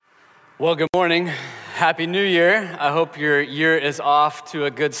Well, good morning. Happy New Year. I hope your year is off to a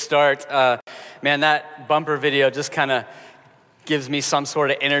good start. Man, that bumper video just kind of gives me some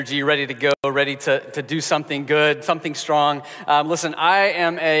sort of energy, ready to go, ready to do something good, something strong. Listen, I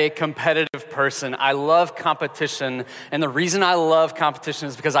am a competitive person. I love competition, and the reason I love competition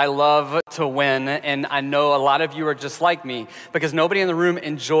is because I love to win, and I know a lot of you are just like me, because nobody in the room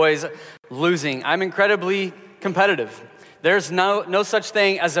enjoys losing. I'm incredibly competitive. There's no such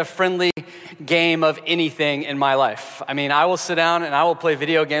thing as a friendly game of anything in my life. I mean, I will sit down and I will play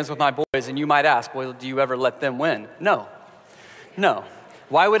video games with my boys, and you might ask, well, do you ever let them win? No.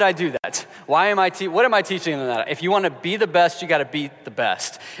 Why would I do that? What am I teaching them that? If you want to be the best, you got to beat the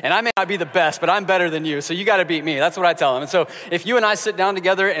best. And I may not be the best, but I'm better than you, so you got to beat me. That's what I tell them. And so if you and I sit down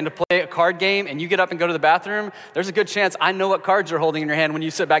together and to play a card game and you get up and go to the bathroom, there's a good chance I know what cards you're holding in your hand when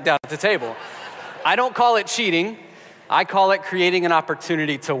you sit back down at the table. I don't call it cheating. I call it creating an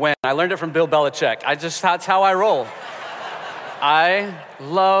opportunity to win. I learned it from Bill Belichick. That's how I roll. I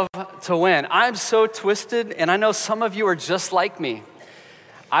love to win. I'm so twisted, and I know some of you are just like me.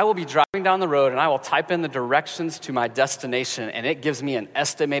 I will be driving down the road, and I will type in the directions to my destination, and it gives me an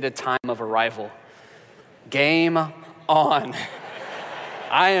estimated time of arrival. Game on.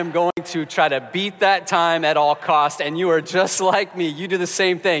 I am going to try to beat that time at all costs, and you are just like me. You do the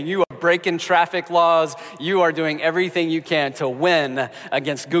same thing. You are breaking traffic laws. You are doing everything you can to win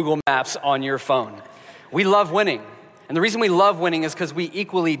against Google Maps on your phone. We love winning, and the reason we love winning is because we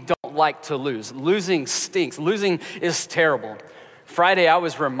equally don't like to lose. Losing stinks. Losing is terrible. Friday, I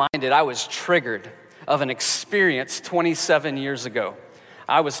was triggered of an experience 27 years ago.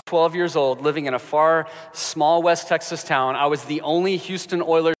 I was 12 years old, living in a far, small West Texas town. I was the only Houston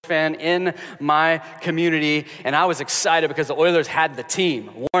Oilers fan in my community, and I was excited because the Oilers had the team.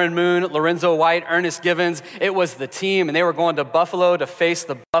 Warren Moon, Lorenzo White, Ernest Givens, it was the team, and they were going to Buffalo to face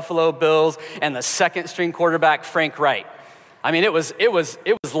the Buffalo Bills and the second-string quarterback, Frank Wright. I mean, it was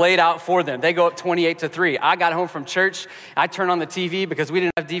laid out for them. They go up 28-3. I got home from church. I turned on the TV because we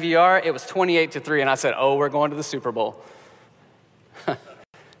didn't have DVR. It was 28-3, and I said, we're going to the Super Bowl.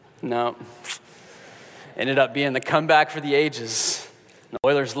 No. Ended up being the comeback for the ages. The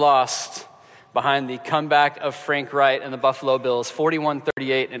Oilers lost behind the comeback of Frank Wright and the Buffalo Bills,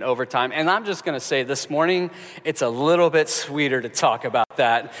 41-38 in overtime. And I'm just going to say this morning, it's a little bit sweeter to talk about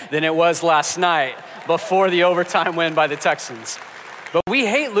that than it was last night before the overtime win by the Texans. But we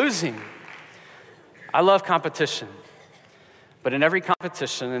hate losing. I love competition. But in every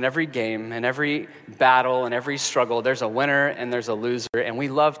competition, in every game, in every battle, in every struggle, there's a winner and there's a loser. And we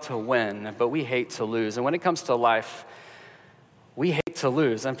love to win, but we hate to lose. And when it comes to life, we hate to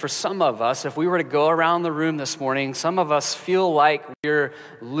lose. And for some of us, if we were to go around the room this morning, some of us feel like we're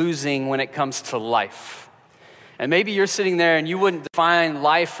losing when it comes to life. And maybe you're sitting there and you wouldn't define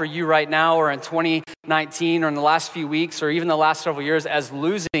life for you right now or in 2019 or in the last few weeks or even the last several years as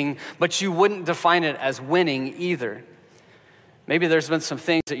losing, but you wouldn't define it as winning either. Maybe there's been some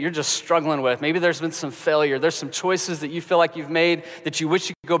things that you're just struggling with. Maybe there's been some failure. There's some choices that you feel like you've made that you wish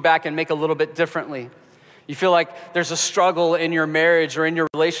you could go back and make a little bit differently. You feel like there's a struggle in your marriage or in your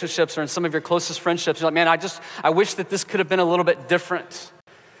relationships or in some of your closest friendships. You're like, man, I wish that this could have been a little bit different.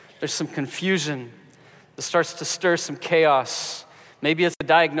 There's some confusion that starts to stir some chaos. Maybe it's the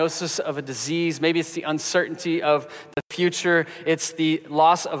diagnosis of a disease. Maybe it's the uncertainty of the future. It's the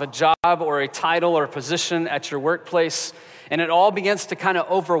loss of a job or a title or a position at your workplace. And it all begins to kind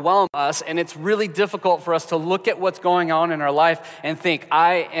of overwhelm us, and it's really difficult for us to look at what's going on in our life and think,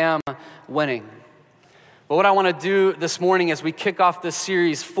 I am winning. But what I want to do this morning as we kick off this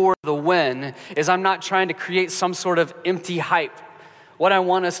series for the win is I'm not trying to create some sort of empty hype. What I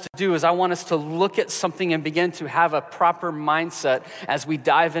want us to do is I want us to look at something and begin to have a proper mindset as we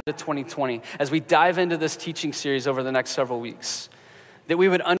dive into 2020, as we dive into this teaching series over the next several weeks, that we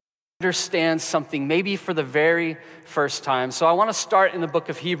would understand something maybe for the very first time. So I want to start in the book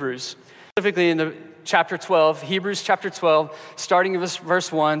of Hebrews, specifically in the chapter 12, Hebrews chapter 12, starting in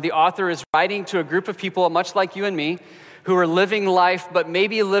verse 1. The author is writing to a group of people much like you and me who are living life, but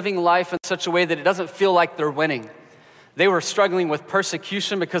maybe living life in such a way that it doesn't feel like they're winning. They were struggling with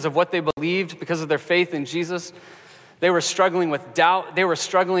persecution because of what they believed, because of their faith in Jesus. They were struggling with doubt. They were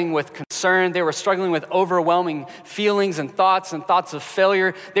struggling with concern. They were struggling with overwhelming feelings and thoughts of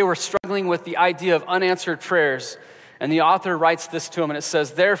failure. They were struggling with the idea of unanswered prayers. And the author writes this to them, and it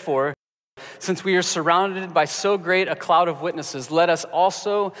says, therefore, since we are surrounded by so great a cloud of witnesses, let us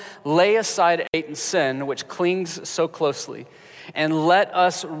also lay aside hate and sin, which clings so closely, and let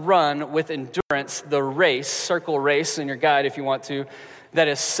us run with endurance the race, circle race in your guide if you want to, that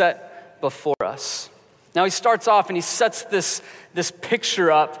is set before us. Now he starts off and he sets this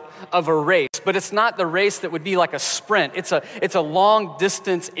picture up of a race, but it's not the race that would be like a sprint. It's a long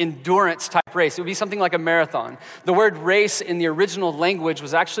distance endurance type race. It would be something like a marathon. The word race in the original language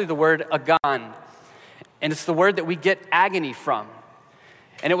was actually the word agon, and it's the word that we get agony from.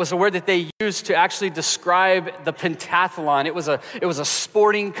 And it was a word that they used to actually describe the pentathlon. It was a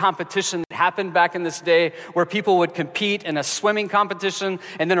sporting competition that happened back in this day where people would compete in a swimming competition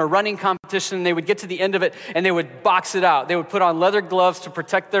and then a running competition. They would get to the end of it and they would box it out. They would put on leather gloves to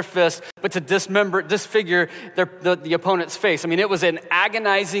protect their fists, but to disfigure the opponent's face. I mean, it was an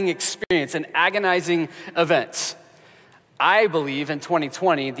agonizing experience, an agonizing event. I believe in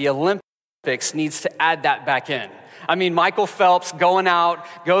 2020, the Olympics needs to add that back in. I mean, Michael Phelps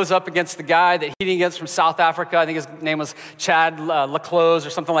goes up against the guy that he's against from South Africa. I think his name was Chad Laclos or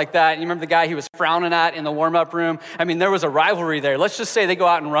something like that. You remember the guy he was frowning at in the warm-up room? I mean, there was a rivalry there. Let's just say they go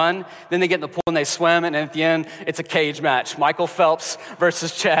out and run, then they get in the pool and they swim, and at the end, it's a cage match. Michael Phelps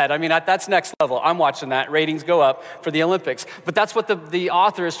versus Chad. I mean, that's next level. I'm watching that. Ratings go up for the Olympics. But that's what the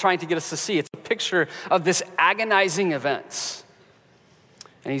author is trying to get us to see. It's a picture of this agonizing event.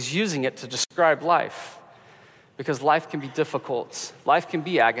 And he's using it to describe life. Because life can be difficult. Life can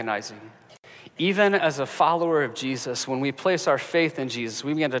be agonizing. Even as a follower of Jesus, when we place our faith in Jesus,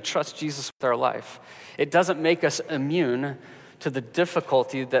 we begin to trust Jesus with our life. It doesn't make us immune to the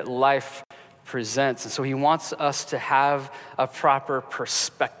difficulty that life presents. And so he wants us to have a proper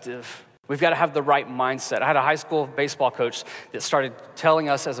perspective. We've got to have the right mindset. I had a high school baseball coach that started telling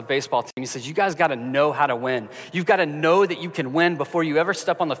us as a baseball team, he says, you guys got to know how to win. You've got to know that you can win before you ever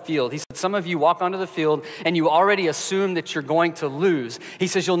step on the field. He said, some of you walk onto the field and you already assume that you're going to lose. He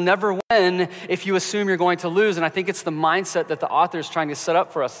says, you'll never win if you assume you're going to lose. And I think it's the mindset that the author is trying to set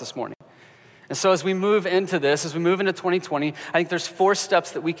up for us this morning. And so as we move into this, as we move into 2020, I think there's 4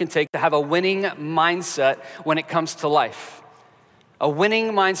 steps that we can take to have a winning mindset when it comes to life. A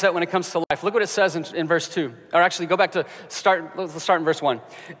winning mindset when it comes to life. Look what it says in verse 2. Or actually, go back to start. Let's start in verse 1.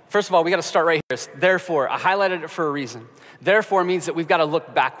 First of all, we got to start right here. Therefore, I highlighted it for a reason. Therefore means that we've got to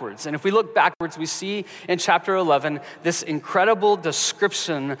look backwards. And if we look backwards, we see in chapter 11 this incredible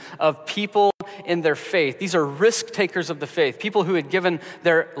description of people in their faith. These are risk takers of the faith, people who had given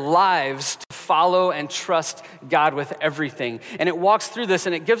their lives to follow and trust God with everything. And it walks through this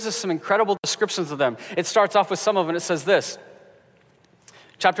and it gives us some incredible descriptions of them. It starts off with some of them. It says this.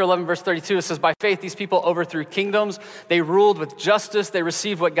 Chapter 11, verse 32, it says, by faith, these people overthrew kingdoms. They ruled with justice. They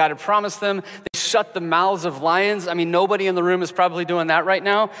received what God had promised them. They shut the mouths of lions. I mean, nobody in the room is probably doing that right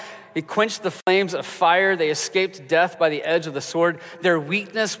now. They quenched the flames of fire. They escaped death by the edge of the sword. Their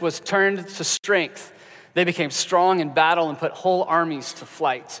weakness was turned to strength. They became strong in battle and put whole armies to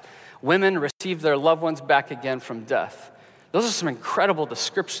flight. Women received their loved ones back again from death. Those are some incredible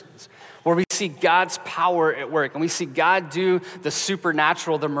descriptions where we see God's power at work and we see God do the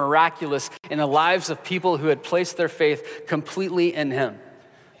supernatural, the miraculous in the lives of people who had placed their faith completely in him.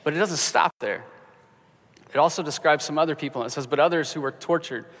 But it doesn't stop there. It also describes some other people. And it says, but others who were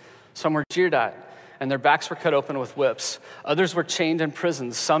tortured, some were jeered at, and their backs were cut open with whips. Others were chained in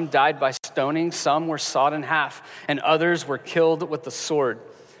prisons. Some died by stoning. Some were sawed in half, and others were killed with the sword.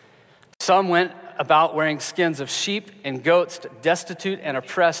 Some went about wearing skins of sheep and goats, destitute and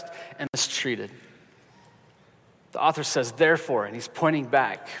oppressed and mistreated. The author says, therefore, and he's pointing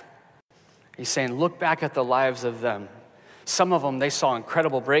back. He's saying, look back at the lives of them. Some of them, they saw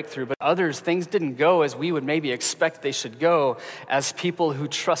incredible breakthrough, but others, things didn't go as we would maybe expect they should go as people who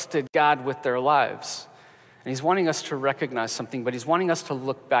trusted God with their lives. And he's wanting us to recognize something, but he's wanting us to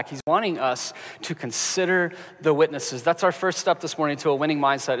look back. He's wanting us to consider the witnesses. That's our first step this morning to a winning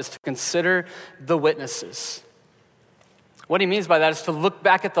mindset, is to consider the witnesses. What he means by that is to look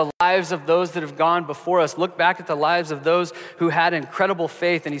back at the lives of those that have gone before us, look back at the lives of those who had incredible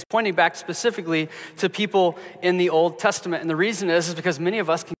faith. And he's pointing back specifically to people in the Old Testament. And the reason is because many of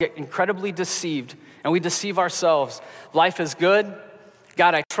us can get incredibly deceived, and we deceive ourselves. Life is good.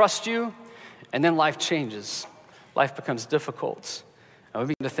 God, I trust you. And then life changes. Life becomes difficult. And we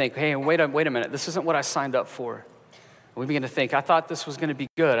begin to think, hey, wait a minute, this isn't what I signed up for. And we begin to think, I thought this was going to be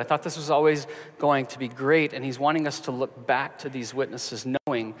good. I thought this was always going to be great. And he's wanting us to look back to these witnesses,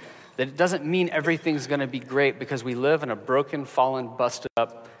 knowing that it doesn't mean everything's going to be great because we live in a broken, fallen, busted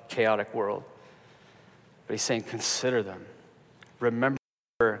up, chaotic world. But he's saying, consider them. Remember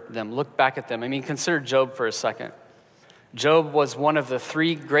them. Look back at them. I mean, consider Job for a second. Job was one of the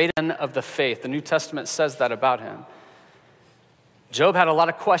 3 great men of the faith. The New Testament says that about him. Job had a lot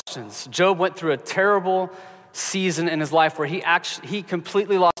of questions. Job went through a terrible season in his life where he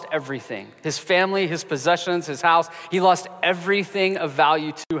completely lost everything. His family, his possessions, his house. He lost everything of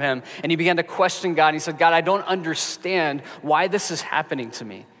value to him. And he began to question God. And he said, God, I don't understand why this is happening to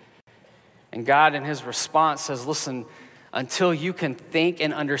me. And God in his response says, listen, until you can think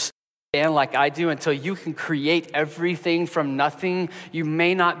and understand like I do, until you can create everything from nothing, you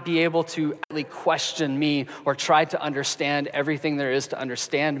may not be able to actually question me or try to understand everything there is to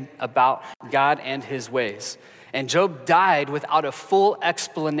understand about God and his ways. And Job died without a full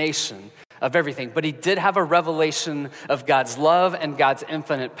explanation of everything, but he did have a revelation of God's love and God's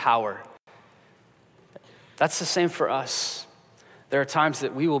infinite power. That's the same for us. There are times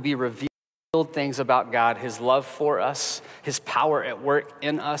that we will be revealed things about God, his love for us, his power at work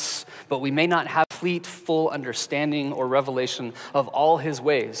in us, but we may not have complete, full understanding or revelation of all his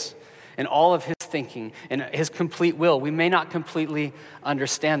ways and all of his thinking and his complete will. We may not completely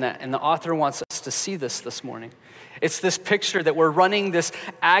understand that, and the author wants us to see this morning. It's this picture that we're running this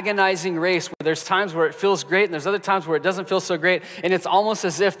agonizing race where there's times where it feels great and there's other times where it doesn't feel so great. And it's almost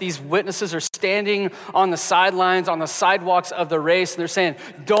as if these witnesses are standing on the sidelines, on the sidewalks of the race. And they're saying,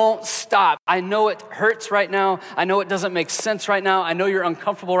 don't stop. I know it hurts right now. I know it doesn't make sense right now. I know you're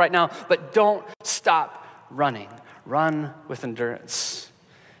uncomfortable right now, but don't stop running. Run with endurance.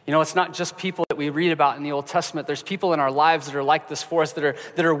 You know, it's not just people that we read about in the Old Testament. There's people in our lives that are like this for us, that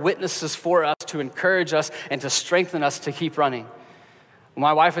are witnesses for us to encourage us and to strengthen us to keep running. When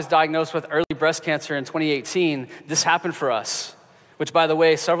my wife was diagnosed with early breast cancer in 2018, this happened for us, which, by the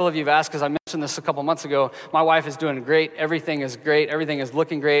way, several of you have asked, because I mentioned this a couple months ago. My wife is doing great. Everything is great. Everything is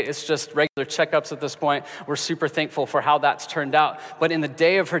looking great. It's just regular checkups at this point. We're super thankful for how that's turned out. But in the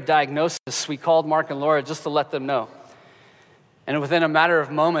day of her diagnosis, we called Mark and Laura just to let them know. And within a matter of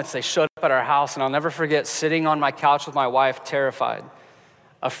moments, they showed up at our house, and I'll never forget sitting on my couch with my wife, terrified,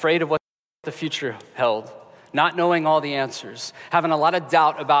 afraid of what the future held, not knowing all the answers, having a lot of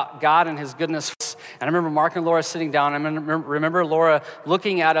doubt about God and his goodness. And I remember Mark and Laura sitting down. I remember Laura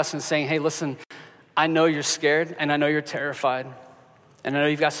looking at us and saying, hey, listen, I know you're scared, and I know you're terrified, and I know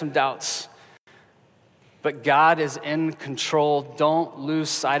you've got some doubts. But God is in control. Don't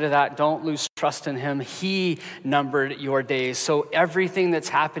lose sight of that. Don't lose trust in him. He numbered your days. So everything that's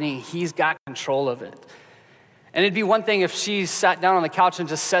happening, he's got control of it. And it'd be one thing if she sat down on the couch and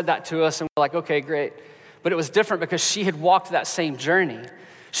just said that to us and we're like, okay, great. But it was different because she had walked that same journey.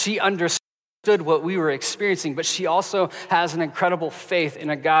 She understood what we were experiencing, but she also has an incredible faith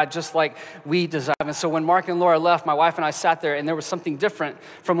in a God just like we deserve. And so when Mark and Laura left, my wife and I sat there, and there was something different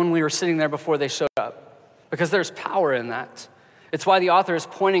from when we were sitting there before they showed up. Because there's power in that. It's why the author is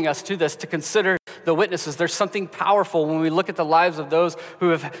pointing us to this, to consider the witnesses. There's something powerful when we look at the lives of those who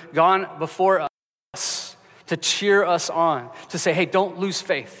have gone before us, to cheer us on, to say, hey, don't lose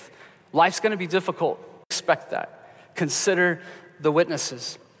faith. Life's going to be difficult. Expect that. Consider the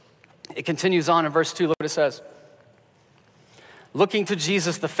witnesses. It continues on in verse 2. Look what it says. Looking to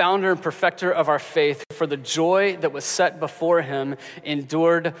Jesus, the founder and perfecter of our faith, for the joy that was set before him,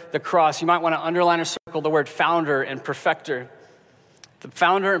 endured the cross. You might want to underline or circle the word founder and perfecter. The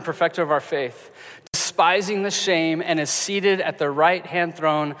founder and perfecter of our faith, despising the shame, and is seated at the right-hand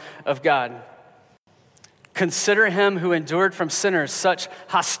throne of God. Consider him who endured from sinners such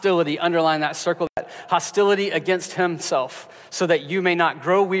hostility, underline that, circle that, hostility against himself, so that you may not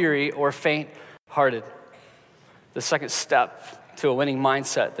grow weary or faint-hearted. The second step to a winning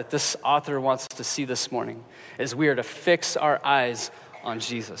mindset that this author wants us to see this morning is we are to fix our eyes on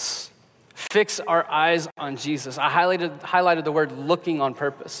Jesus. Fix our eyes on Jesus. I highlighted the word looking on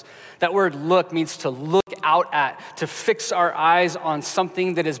purpose. That word look means to look out at, to fix our eyes on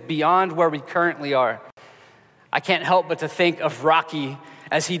something that is beyond where we currently are. I can't help but to think of Rocky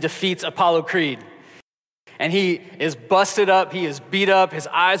as he defeats Apollo Creed. And he is busted up, he is beat up, his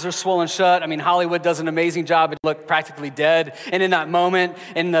eyes are swollen shut. I mean, Hollywood does an amazing job. It looked practically dead. And in that moment,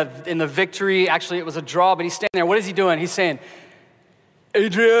 in the victory, actually it was a draw, but he's standing there. What is he doing? He's saying,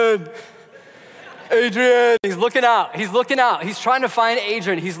 Adrian. He's looking out. He's trying to find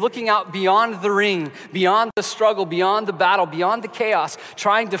Adrian. He's looking out beyond the ring, beyond the struggle, beyond the battle, beyond the chaos,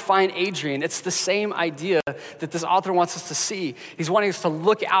 trying to find Adrian. It's the same idea that this author wants us to see. He's wanting us to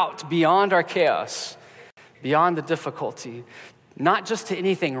look out beyond our chaos, beyond the difficulty, not just to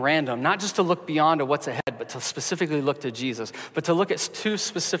anything random, not just to look beyond to what's ahead, but to specifically look to Jesus, but to look at two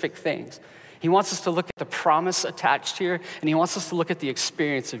specific things. He wants us to look at the promise attached here, and he wants us to look at the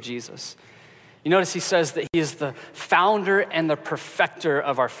experience of Jesus. You notice he says that he is the founder and the perfecter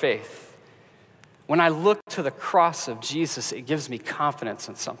of our faith. When I look to the cross of Jesus, it gives me confidence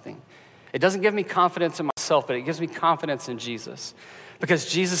in something. It doesn't give me confidence in myself, but it gives me confidence in Jesus. Because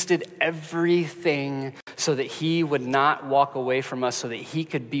Jesus did everything so that he would not walk away from us, so that he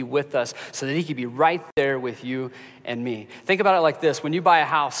could be with us, so that he could be right there with you and me. Think about it like this. When you buy a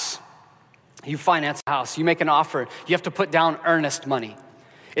house, you finance a house, you make an offer, you have to put down earnest money.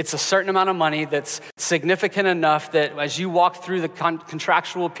 It's a certain amount of money that's significant enough that as you walk through the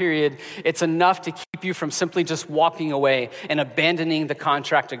contractual period, it's enough to keep you from simply just walking away and abandoning the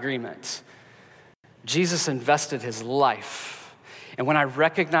contract agreement. Jesus invested his life. And when I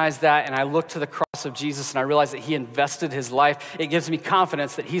recognize that and I look to the cross of Jesus and I realize that he invested his life, it gives me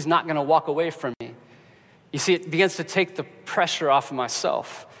confidence that he's not going to walk away from me. You see, it begins to take the pressure off of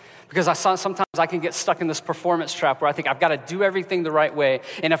myself. Because sometimes I can get stuck in this performance trap where I think I've got to do everything the right way.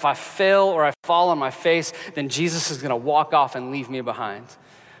 And if I fail or I fall on my face, then Jesus is going to walk off and leave me behind.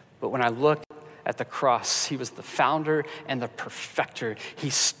 But when I look at the cross, he was the founder and the perfecter. He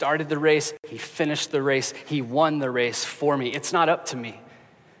started the race. He finished the race. He won the race for me. It's not up to me.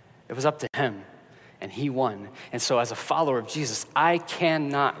 It was up to him. And he won. And so as a follower of Jesus, I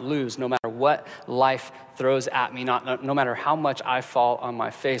cannot lose no matter what life throws at me, no matter how much I fall on my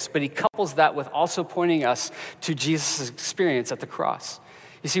face. But he couples that with also pointing us to Jesus' experience at the cross.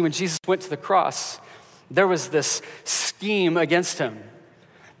 You see, when Jesus went to the cross, there was this scheme against him.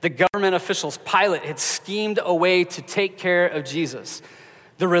 The government officials, Pilate, had schemed a way to take care of Jesus.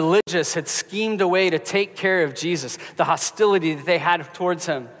 The religious had schemed a way to take care of Jesus, the hostility that they had towards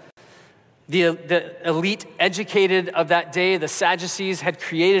him. The elite educated of that day, the Sadducees, had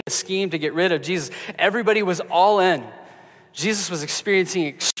created a scheme to get rid of Jesus. Everybody was all in. Jesus was experiencing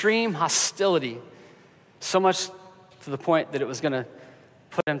extreme hostility, so much to the point that it was going to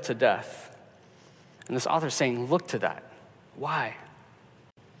put him to death. And this author is saying, look to that. Why?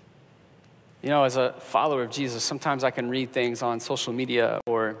 You know, as a follower of Jesus, sometimes I can read things on social media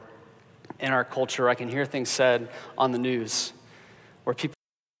or in our culture. I can hear things said on the news where people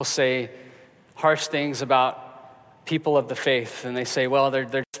say harsh things about people of the faith, and they say, well,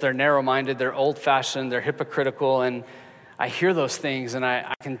 they're narrow-minded, they're old-fashioned, they're hypocritical, and I hear those things, and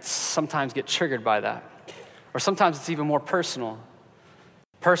I can sometimes get triggered by that. Or sometimes it's even more personal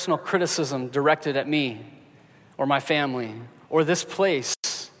criticism directed at me or my family or this place.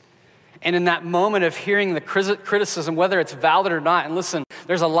 And in that moment of hearing the criticism, whether it's valid or not, and listen,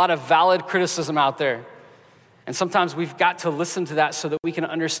 there's a lot of valid criticism out there. And sometimes we've got to listen to that so that we can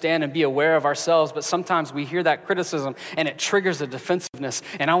understand and be aware of ourselves. But sometimes we hear that criticism and it triggers a defensiveness.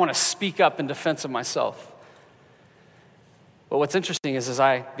 And I want to speak up in defense of myself. But what's interesting is as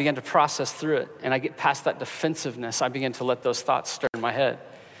I begin to process through it and I get past that defensiveness, I begin to let those thoughts stir in my head.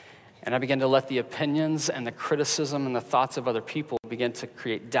 And I begin to let the opinions and the criticism and the thoughts of other people begin to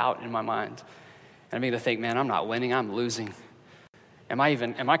create doubt in my mind. And I begin to think, man, I'm not winning, I'm losing. Am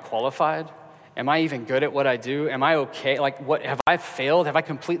I qualified? Am I even good at what I do? Am I okay? Like, what have I failed? Have I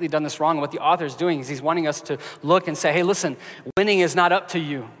completely done this wrong? And what the author is doing is he's wanting us to look and say, hey, listen, winning is not up to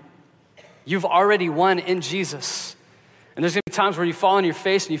you. You've already won in Jesus. And there's going to be times where you fall on your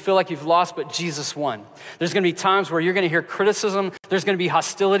face and you feel like you've lost, but Jesus won. There's going to be times where you're going to hear criticism. There's going to be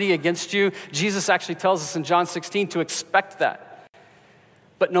hostility against you. Jesus actually tells us in John 16 to expect that.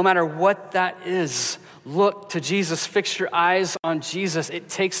 But no matter what that is, look to Jesus. Fix your eyes on Jesus. It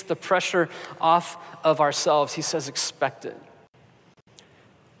takes the pressure off of ourselves. He says, expect it.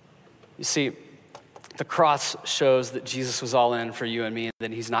 You see, the cross shows that Jesus was all in for you and me, and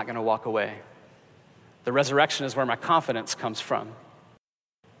that he's not going to walk away. The resurrection is where my confidence comes from.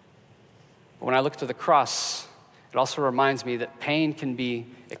 But when I look to the cross, it also reminds me that pain can be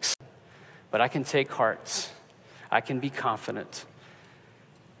accepted, but I can take heart. I can be confident.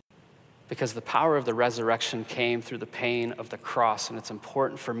 Because the power of the resurrection came through the pain of the cross, and it's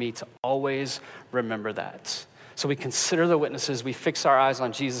important for me to always remember that. So we consider the witnesses, we fix our eyes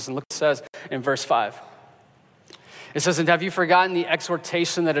on Jesus, and look what it says in verse 5. It says, and have you forgotten the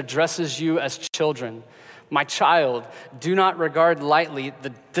exhortation that addresses you as children? My child, do not regard lightly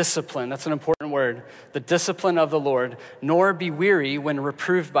the discipline, that's an important word, the discipline of the Lord, nor be weary when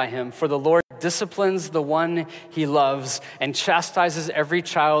reproved by him, for the Lord disciplines the one he loves and chastises every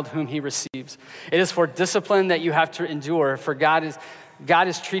child whom he receives. It is for discipline that you have to endure, for God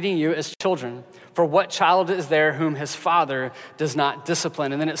is treating you as children. For what child is there whom his father does not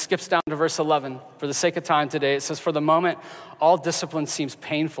discipline? And then it skips down to verse 11. For the sake of time today, it says, for the moment, all discipline seems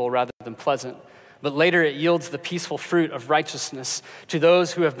painful rather than pleasant. But later it yields the peaceful fruit of righteousness to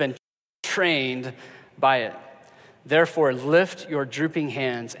those who have been trained by it. Therefore, lift your drooping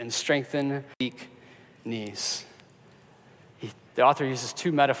hands and strengthen weak knees. The author uses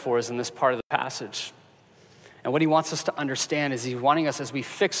two metaphors in this part of the passage. And what he wants us to understand is he's wanting us, as we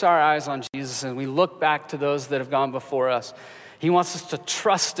fix our eyes on Jesus and we look back to those that have gone before us, he wants us to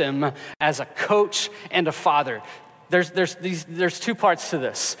trust him as a coach and a father. There's two parts to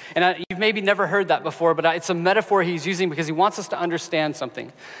this. And you've maybe never heard that before, but it's a metaphor he's using because he wants us to understand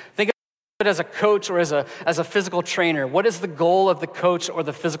something. Think as a coach or as a physical trainer, what is the goal of the coach or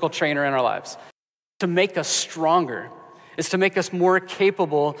the physical trainer in our lives? To make us stronger. It's to make us more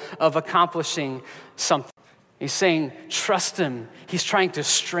capable of accomplishing something. He's saying, trust him. He's trying to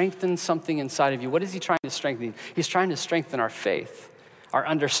strengthen something inside of you. What is he trying to strengthen? He's trying to strengthen our faith, our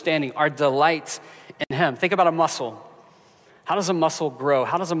understanding, our delight in him. Think about a muscle. How does a muscle grow?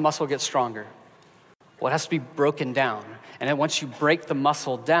 How does a muscle get stronger? Well, it has to be broken down. And then once you break the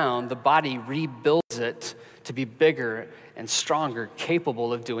muscle down, the body rebuilds it to be bigger and stronger,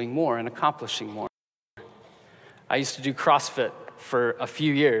 capable of doing more and accomplishing more. I used to do CrossFit for a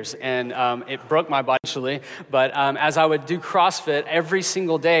few years, and it broke my body actually. But as I would do CrossFit every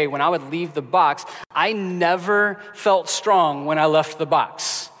single day, when I would leave the box, I never felt strong when I left the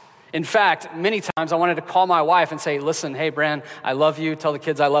box. In fact, many times I wanted to call my wife and say, listen, hey, Bran, I love you. Tell the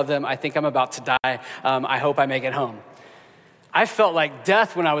kids I love them. I think I'm about to die. I hope I make it home. I felt like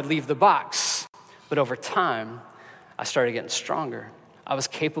death when I would leave the box. But over time, I started getting stronger. I was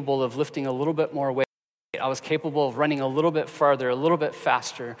capable of lifting a little bit more weight. I was capable of running a little bit farther, a little bit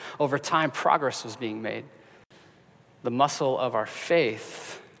faster. Over time, progress was being made. The muscle of our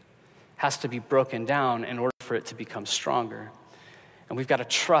faith has to be broken down in order for it to become stronger. And we've got to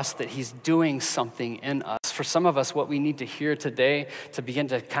trust that he's doing something in us. For some of us, what we need to hear today to begin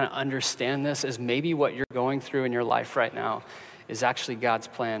to kind of understand this is maybe what you're going through in your life right now is actually God's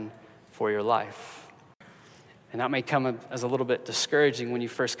plan for your life. And that may come as a little bit discouraging when you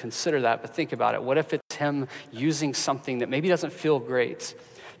first consider that, but think about it. What if it's him using something that maybe doesn't feel great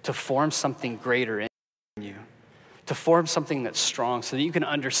to form something greater in you? To form something that's strong so that you can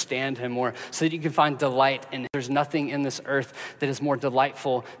understand him more, so that you can find delight in him. There's nothing in this earth that is more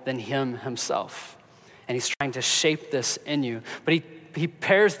delightful than him himself. And he's trying to shape this in you. But he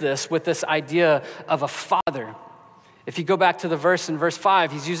pairs this with this idea of a father. If you go back to the verse in verse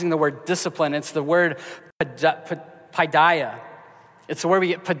 5, he's using the word discipline. It's the word paideia. It's where we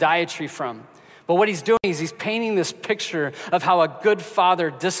get podiatry from. But what he's doing is he's painting this picture of how a good father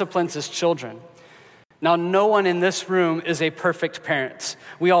disciplines his children. Now, no one in this room is a perfect parent.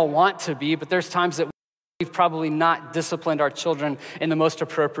 We all want to be, but there's times that we've probably not disciplined our children in the most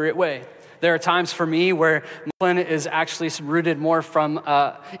appropriate way. There are times for me where discipline is actually rooted more from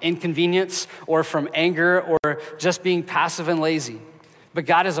inconvenience or from anger or just being passive and lazy. But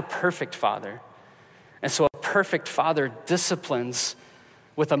God is a perfect father. And so a perfect father disciplines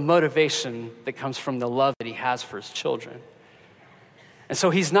with a motivation that comes from the love that he has for his children. And so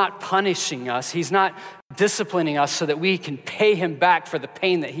he's not punishing us. He's not disciplining us so that we can pay him back for the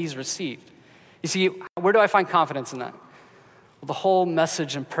pain that he's received. You see, where do I find confidence in that? Well, the whole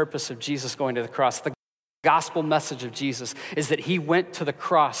message and purpose of Jesus going to the cross, the gospel message of Jesus is that he went to the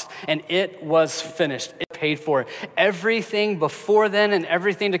cross and it was finished. It paid for. Everything before then and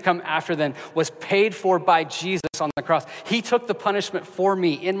everything to come after then was paid for by Jesus on the cross. He took the punishment for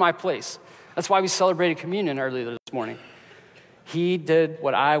me in my place. That's why we celebrated communion earlier this morning. He did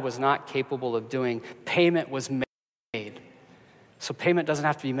what I was not capable of doing. Payment was made. So payment doesn't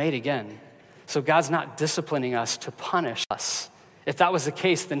have to be made again. So God's not disciplining us to punish us. If that was the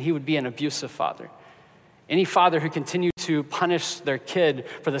case, then he would be an abusive father. Any father who continued to punish their kid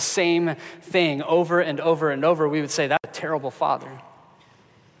for the same thing over and over and over, we would say that's a terrible father.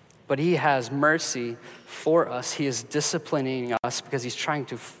 But he has mercy for us. He is disciplining us because he's trying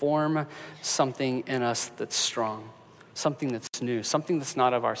to form something in us that's strong. Something that's new, something that's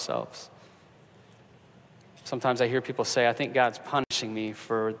not of ourselves. Sometimes I hear people say, I think God's punishing me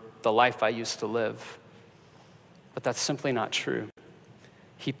for the life I used to live. But that's simply not true.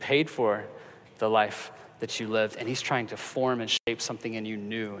 He paid for the life that you lived, and he's trying to form and shape something in you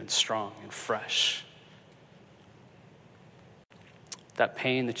new and strong and fresh. That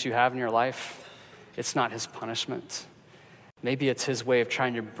pain that you have in your life, it's not his punishment. Maybe it's his way of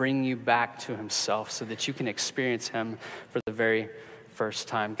trying to bring you back to himself so that you can experience him for the very first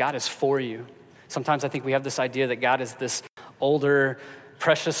time. God is for you. Sometimes I think we have this idea that God is this older,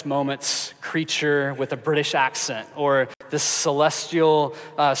 precious moments creature with a British accent or this celestial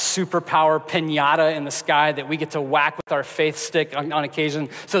superpower pinata in the sky that we get to whack with our faith stick on occasion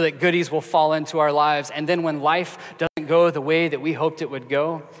so that goodies will fall into our lives. And then when life doesn't go the way that we hoped it would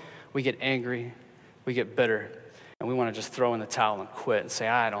go, we get angry, we get bitter. And we want to just throw in the towel and quit and say,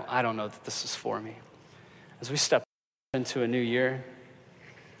 I don't know that this is for me. As we step into a new year,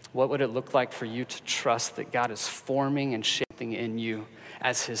 what would it look like for you to trust that God is forming and shaping in you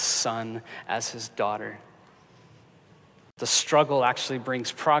as his son, as his daughter? The struggle actually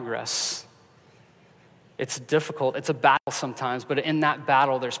brings progress. It's difficult. It's a battle sometimes, but in that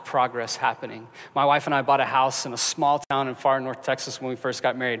battle, there's progress happening. My wife and I bought a house in a small town in far north Texas when we first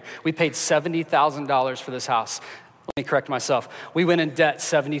got married. We paid $70,000 for this house. Let me correct myself. We went in debt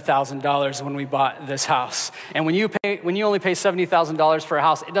 $70,000 when we bought this house. And when you only pay $70,000 for a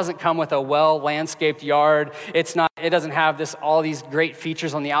house, it doesn't come with a well-landscaped yard. It doesn't have all these great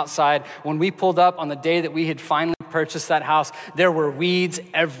features on the outside. When we pulled up on the day that we had finally purchased that house, there were weeds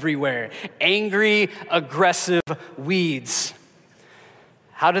everywhere. Angry, aggressive weeds.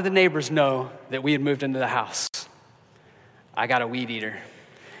 How did the neighbors know that we had moved into the house? I got a weed eater.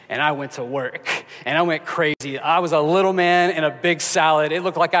 And I went to work, and I went crazy. I was a little man in a big salad. It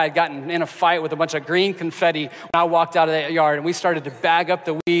looked like I had gotten in a fight with a bunch of green confetti when I walked out of that yard, and we started to bag up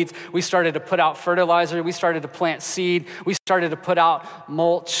the weeds. We started to put out fertilizer. We started to plant seed. We started to put out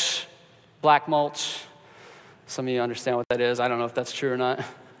mulch, black mulch. Some of you understand what that is. I don't know if that's true or not.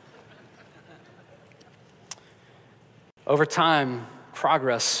 Over time,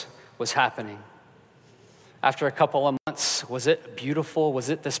 progress was happening. After a couple of months, was it beautiful? Was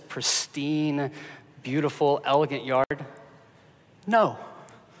it this pristine, beautiful, elegant yard? No.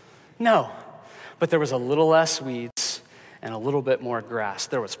 But there was a little less weeds and a little bit more grass.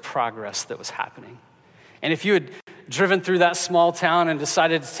 There was progress that was happening. And if you had driven through that small town and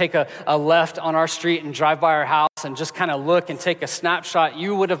decided to take a left on our street and drive by our house and just kind of look and take a snapshot,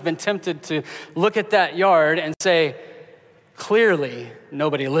 you would have been tempted to look at that yard and say, clearly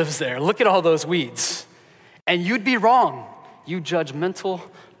nobody lives there. Look at all those weeds. And you'd be wrong, you judgmental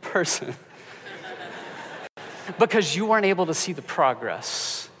person, because you weren't able to see the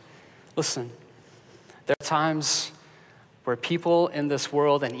progress. Listen, there are times where people in this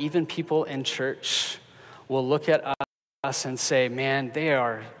world and even people in church will look at us and say, man, they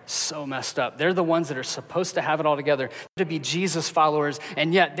are so messed up. They're the ones that are supposed to have it all together, to be Jesus followers,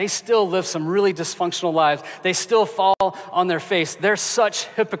 and yet they still live some really dysfunctional lives. They still fall on their face. They're such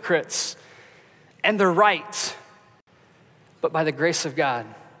hypocrites. And they're right. But by the grace of God,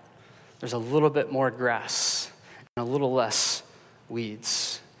 there's a little bit more grass and a little less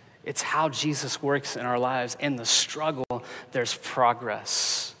weeds. It's how Jesus works in our lives. In the struggle, there's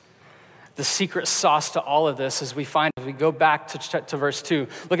progress. The secret sauce to all of this is we go back to verse 2.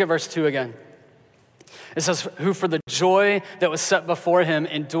 Look at verse 2 again. It says, who for the joy that was set before him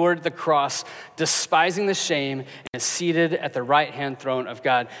endured the cross, despising the shame, and is seated at the right-hand throne of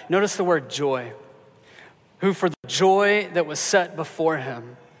God. Notice the word joy. Who for the joy that was set before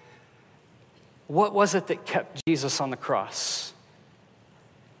him. What was it that kept Jesus on the cross?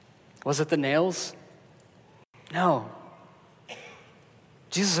 Was it the nails? No.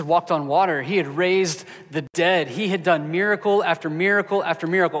 Jesus had walked on water. He had raised the dead. He had done miracle after miracle after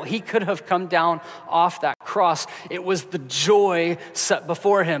miracle. He could have come down off that cross. It was the joy set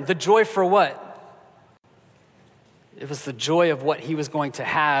before him. The joy for what? It was the joy of what he was going to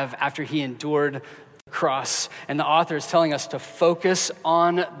have after he endured the cross. And the author is telling us to focus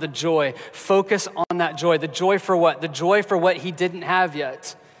on the joy. Focus on that joy. The joy for what? The joy for what he didn't have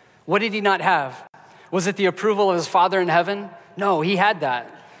yet. What did he not have? Was it the approval of his Father in heaven? No, he had that.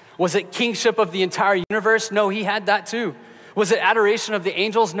 Was it kingship of the entire universe? No, he had that too. Was it adoration of the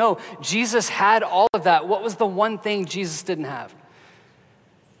angels? No, Jesus had all of that. What was the one thing Jesus didn't have?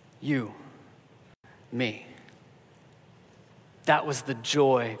 You, me. That was the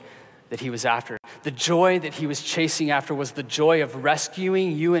joy that he was after. The joy that he was chasing after was the joy of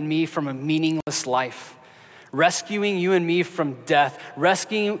rescuing you and me from a meaningless life. Rescuing you and me from death,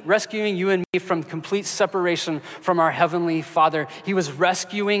 rescuing you and me from complete separation from our Heavenly Father. He was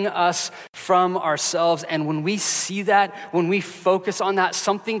rescuing us from ourselves. And when we see that, when we focus on that,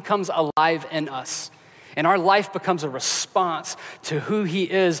 something comes alive in us. And our life becomes a response to who he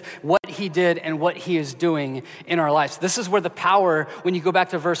is, what he did, and what he is doing in our lives. This is where the power, when you go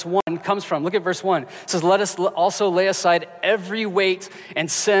back to verse 1, comes from. Look at verse 1. It says, let us also lay aside every weight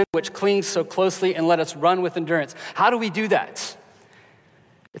and sin which clings so closely, and let us run with endurance. How do we do that?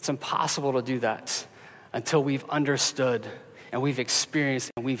 It's impossible to do that until we've understood and we've experienced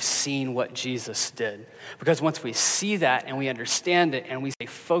and we've seen what Jesus did. Because once we see that and we understand it and we stay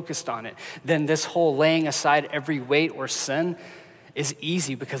focused on it, then this whole laying aside every weight or sin is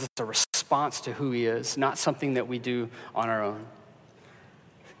easy because it's a response to who he is, not something that we do on our own.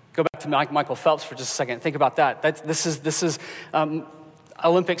 Go back to Michael Phelps for just a second. Think about that. This is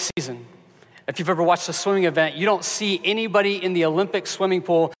Olympic season. If you've ever watched a swimming event, you don't see anybody in the Olympic swimming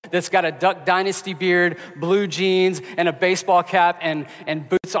pool that's got a Duck Dynasty beard, blue jeans, and a baseball cap and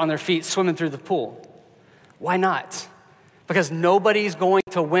boots on their feet swimming through the pool. Why not? Because nobody's going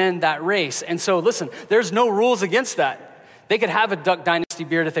to win that race. And so listen, there's no rules against that. They could have a Duck Dynasty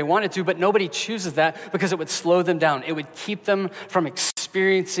beard if they wanted to, but nobody chooses that because it would slow them down. It would keep them from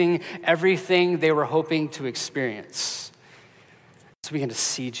experiencing everything they were hoping to experience. So we begin to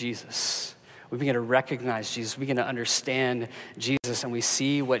see Jesus. We begin to recognize Jesus. We begin to understand Jesus, and we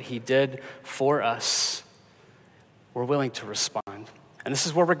see what he did for us. We're willing to respond. And this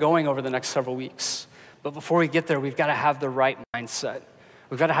is where we're going over the next several weeks. But before we get there, we've got to have the right mindset.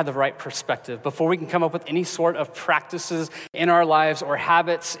 We've got to have the right perspective. Before we can come up with any sort of practices in our lives or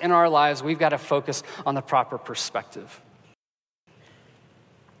habits in our lives, we've got to focus on the proper perspective.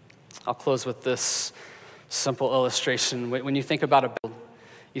 I'll close with this simple illustration. When you think about a build,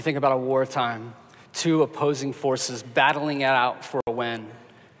 you think about a wartime, two opposing forces battling it out for a win.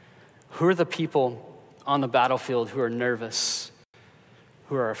 Who are the people on the battlefield who are nervous,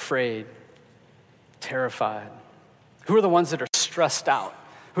 who are afraid, terrified? Who are the ones that are stressed out?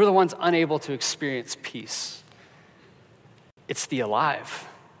 Who are the ones unable to experience peace? It's the alive.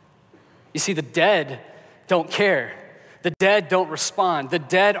 You see, the dead don't care. The dead don't respond. The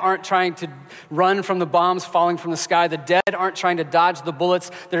dead aren't trying to run from the bombs falling from the sky. The dead aren't trying to dodge the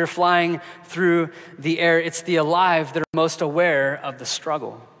bullets that are flying through the air. It's the alive that are most aware of the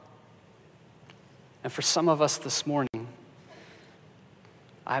struggle. And for some of us this morning,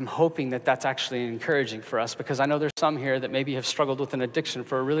 I'm hoping that that's actually encouraging for us, because I know there's some here that maybe have struggled with an addiction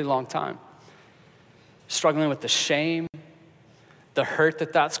for a really long time. Struggling with the shame, the hurt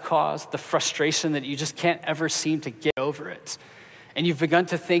that that's caused, the frustration that you just can't ever seem to get over it. And you've begun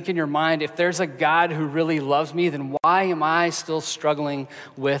to think in your mind, if there's a God who really loves me, then why am I still struggling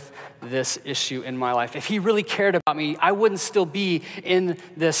with this issue in my life? If he really cared about me, I wouldn't still be in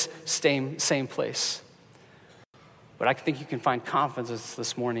this same place. But I think you can find confidence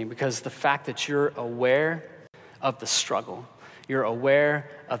this morning, because the fact that you're aware of the struggle, you're aware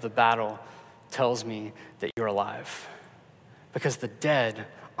of the battle, tells me that you're alive. Because the dead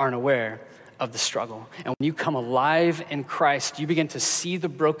aren't aware of the struggle. And when you come alive in Christ, you begin to see the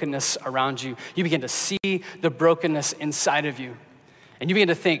brokenness around you. You begin to see the brokenness inside of you. And you begin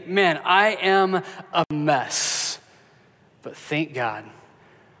to think, man, I am a mess. But thank God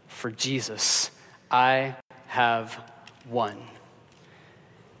for Jesus, I have won.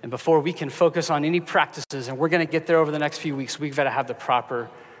 And before we can focus on any practices, and we're going to get there over the next few weeks, we've got to have the proper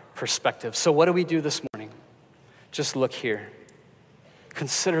perspective. So what do we do this morning? Just look here.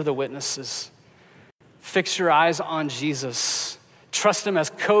 Consider the witnesses. Fix your eyes on Jesus. Trust him as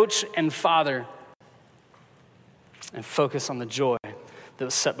coach and father. And focus on the joy that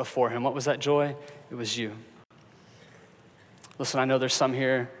was set before him. What was that joy? It was you. Listen, I know there's some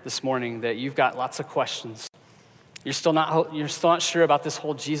here this morning that you've got lots of questions. You're still not sure about this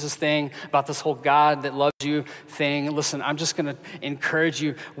whole Jesus thing, about this whole God that loves you thing. Listen, I'm just going to encourage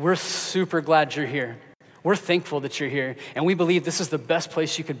you. We're super glad you're here. We're thankful that you're here, and we believe this is the best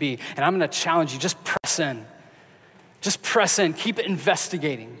place you could be. And I'm going to challenge you, just press in. Just press in. Keep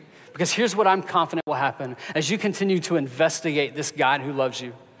investigating. Because here's what I'm confident will happen. As you continue to investigate this God who loves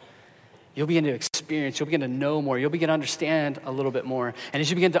you, you'll begin to experience, you'll begin to know more, you'll begin to understand a little bit more. And as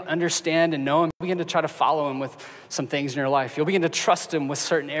you begin to understand and know him, you'll begin to try to follow him with some things in your life. You'll begin to trust him with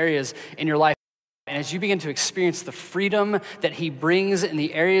certain areas in your life. And as you begin to experience the freedom that he brings in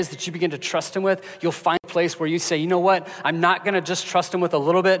the areas that you begin to trust him with, you'll find a place where you say, you know what? I'm not going to just trust him with a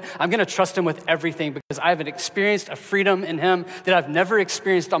little bit. I'm going to trust him with everything, because I have experienced a freedom in him that I've never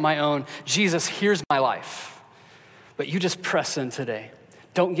experienced on my own. Jesus, here's my life. But you just press in today.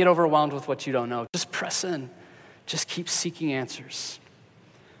 Don't get overwhelmed with what you don't know. Just press in. Just keep seeking answers.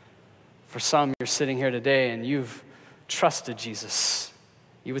 For some, you're sitting here today and you've trusted Jesus.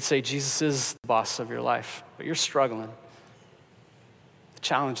 You would say Jesus is the boss of your life, but you're struggling. The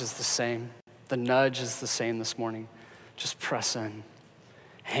challenge is the same. The nudge is the same this morning. Just press in.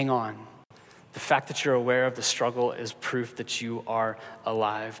 Hang on. The fact that you're aware of the struggle is proof that you are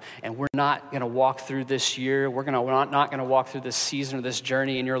alive. And we're not going to walk through this year. We're not going to walk through this season or this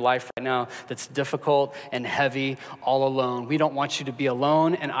journey in your life right now that's difficult and heavy all alone. We don't want you to be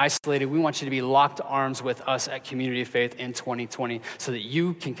alone and isolated. We want you to be locked arms with us at Community of Faith in 2020 so that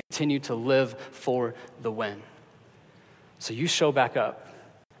you can continue to live for the win. So you show back up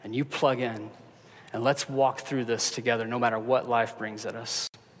and you plug in, and let's walk through this together no matter what life brings at us.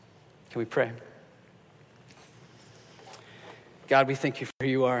 Can we pray? God, we thank you for who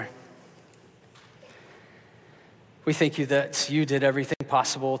you are. We thank you that you did everything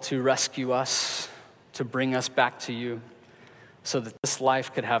possible to rescue us, to bring us back to you, so that this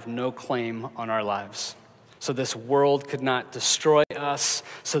life could have no claim on our lives, so this world could not destroy us,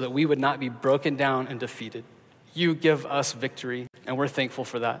 so that we would not be broken down and defeated. You give us victory, and we're thankful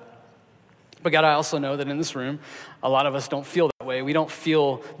for that. But God, I also know that in this room, a lot of us don't feel that way. We don't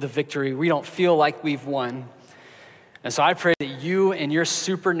feel the victory. We don't feel like we've won. And so I pray that you and your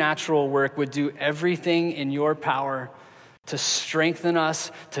supernatural work would do everything in your power to strengthen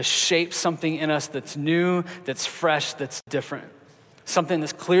us, to shape something in us that's new, that's fresh, that's different. Something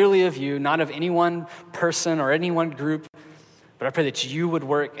that's clearly of you, not of any one person or any one group. But I pray that you would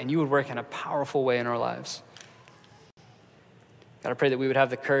work, and you would work in a powerful way in our lives. God, I pray that we would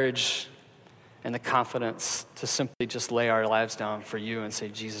have the courage and the confidence to simply just lay our lives down for you and say,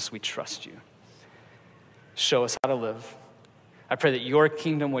 Jesus, we trust you. Show us how to live. I pray that your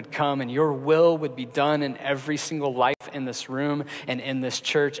kingdom would come and your will would be done in every single life in this room and in this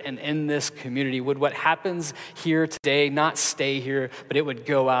church and in this community. Would what happens here today not stay here, but it would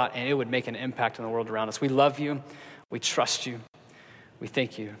go out and it would make an impact on the world around us. We love you. We trust you. We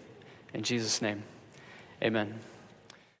thank you. In Jesus' name, amen.